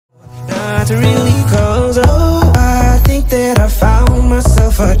to really close. Oh, I think that I found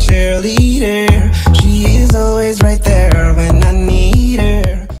myself a cheerleader. She is always right there when I need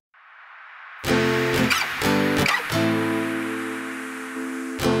her.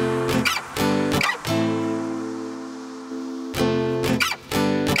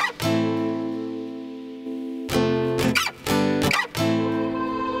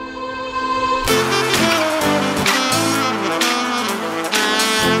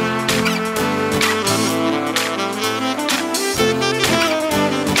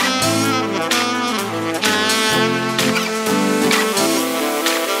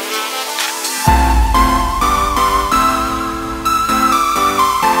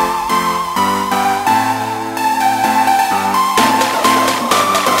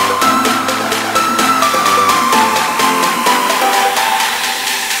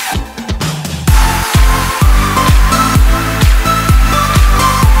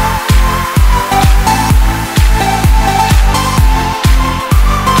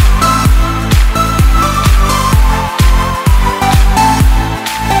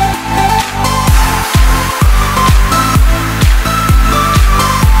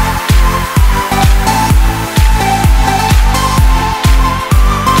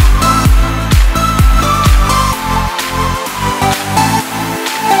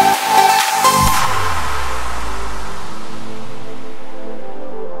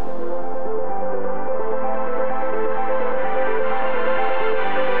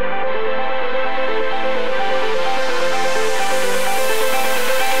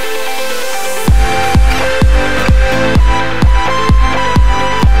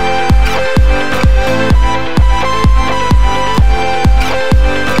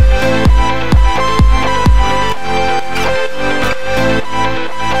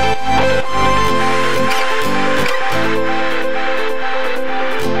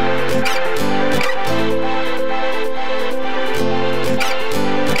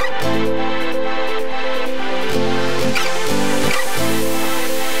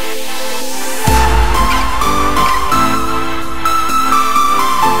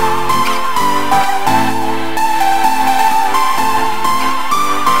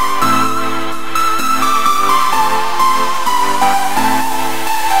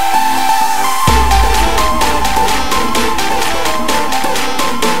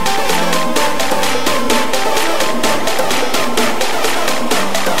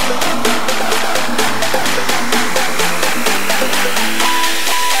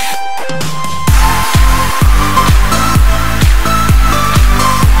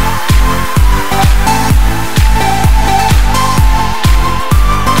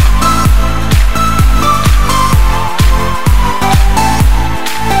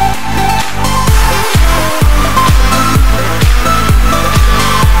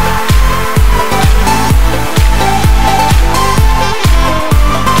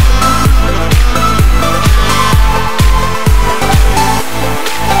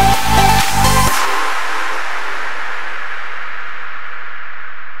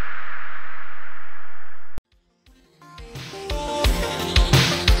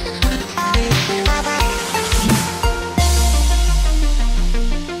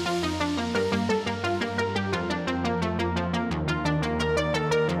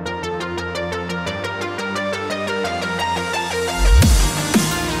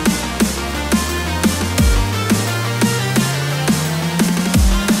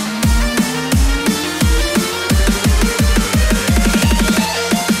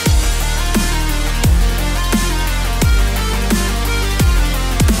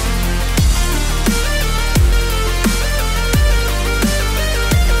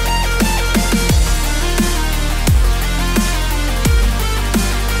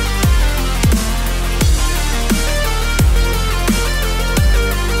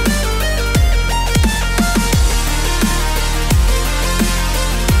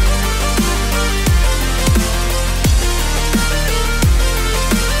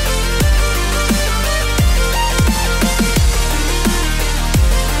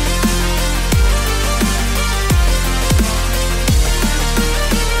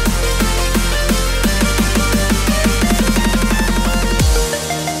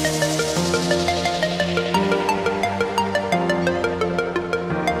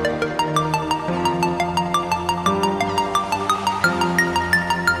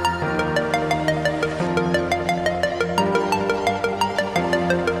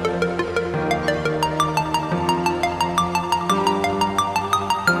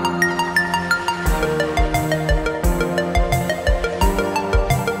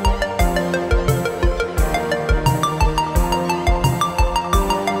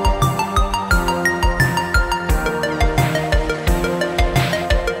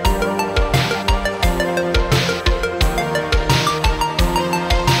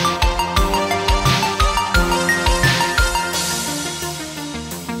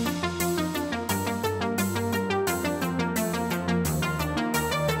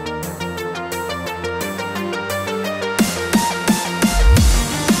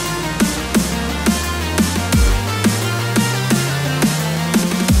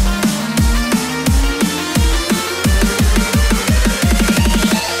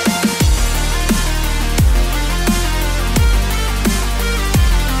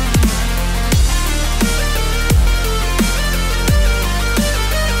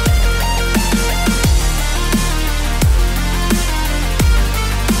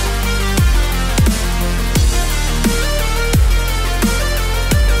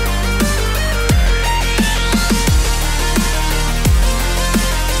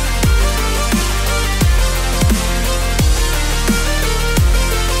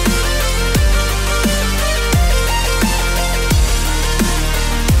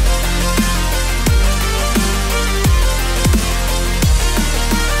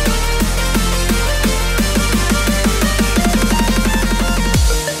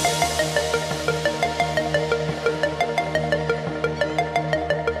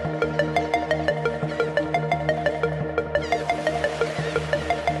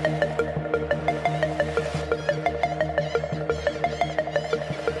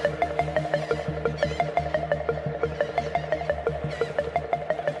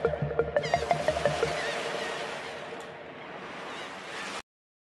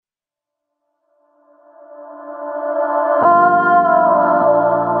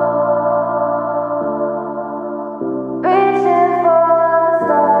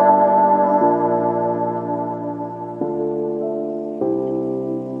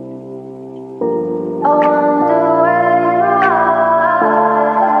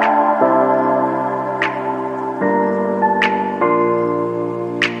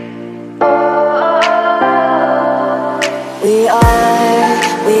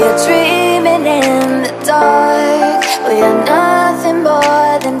 We are dreaming in the dark. We are nothing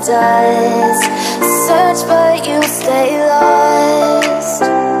more than dust. Search but you stay lost.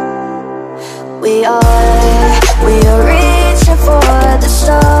 We are reaching for the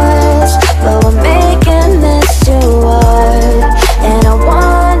stars, but we're making this too hard. And I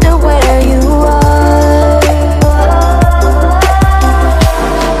wonder where you are.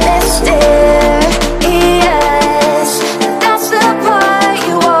 Mysterious, that's the part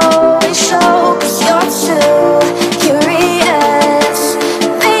you always show. 'Cause you're too curious.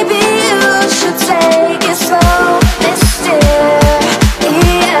 Maybe you should take it slow. Mysterious,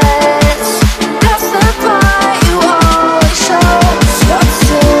 that's the part you always show. 'Cause you're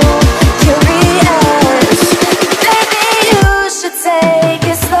too curious. Maybe you should take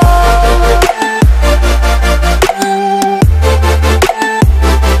it slow.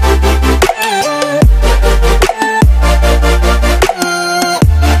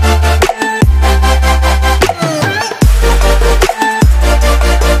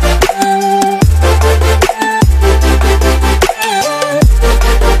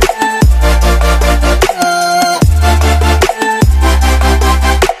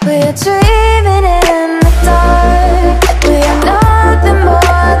 We're dreaming in the dark. We are nothing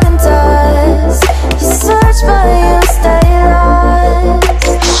more than dust. You search but you stay lost.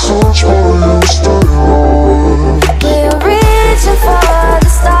 We are reaching for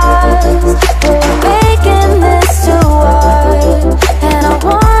the stars, but we're making this too hard. And I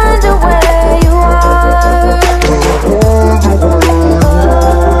wonder where you are.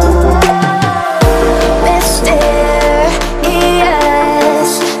 Mysterious,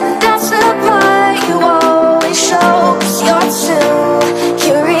 that's the part you always show. 'Cause you're too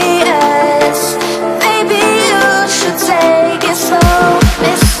curious. Maybe you should take it slow.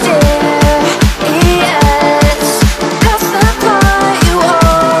 Mysterious, that's the part you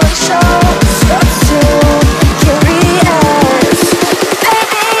always show. 'Cause you're too curious.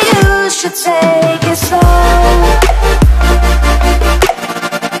 Maybe you should take it slow.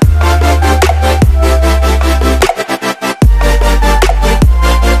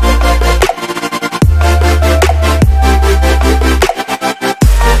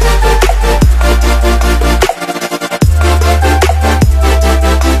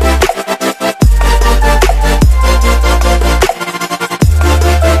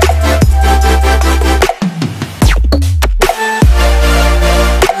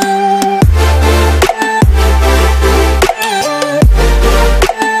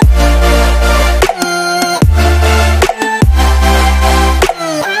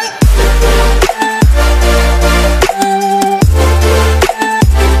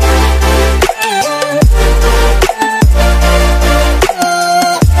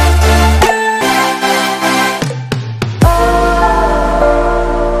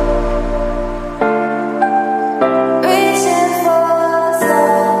 Reaching for the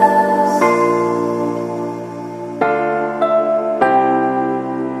stars.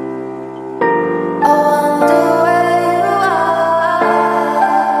 I wonder where you are.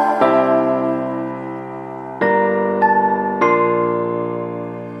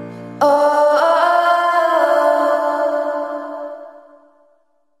 Oh.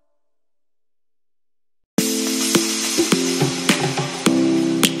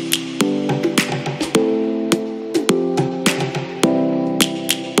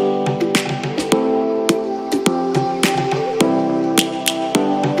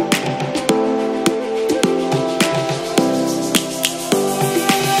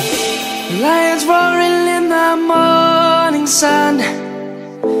 Lions roaring in the morning sun,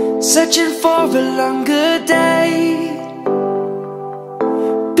 searching for a longer day.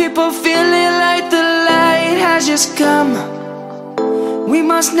 People feeling like the light has just come. We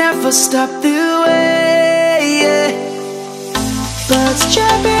must never stop the way. Birds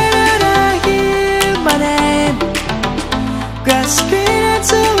chirping and I hear my name, grasping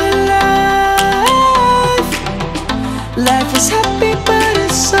into a life. Life is happy but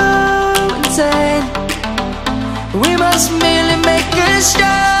it's so insane. We must merely make a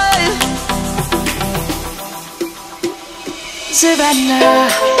start. Savannah,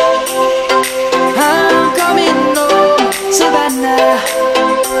 I'm coming home. Savannah,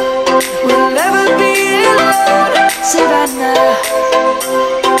 we'll never be alone. Savannah,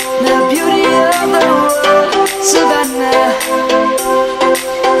 the beauty of the world. Savannah,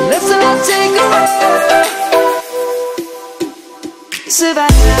 let's all take a ride.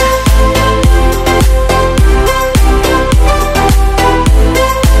 Savannah.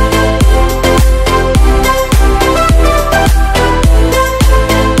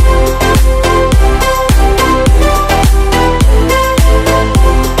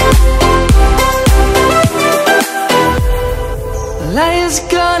 light is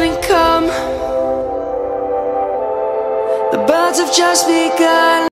gonna come. The birds have just begun.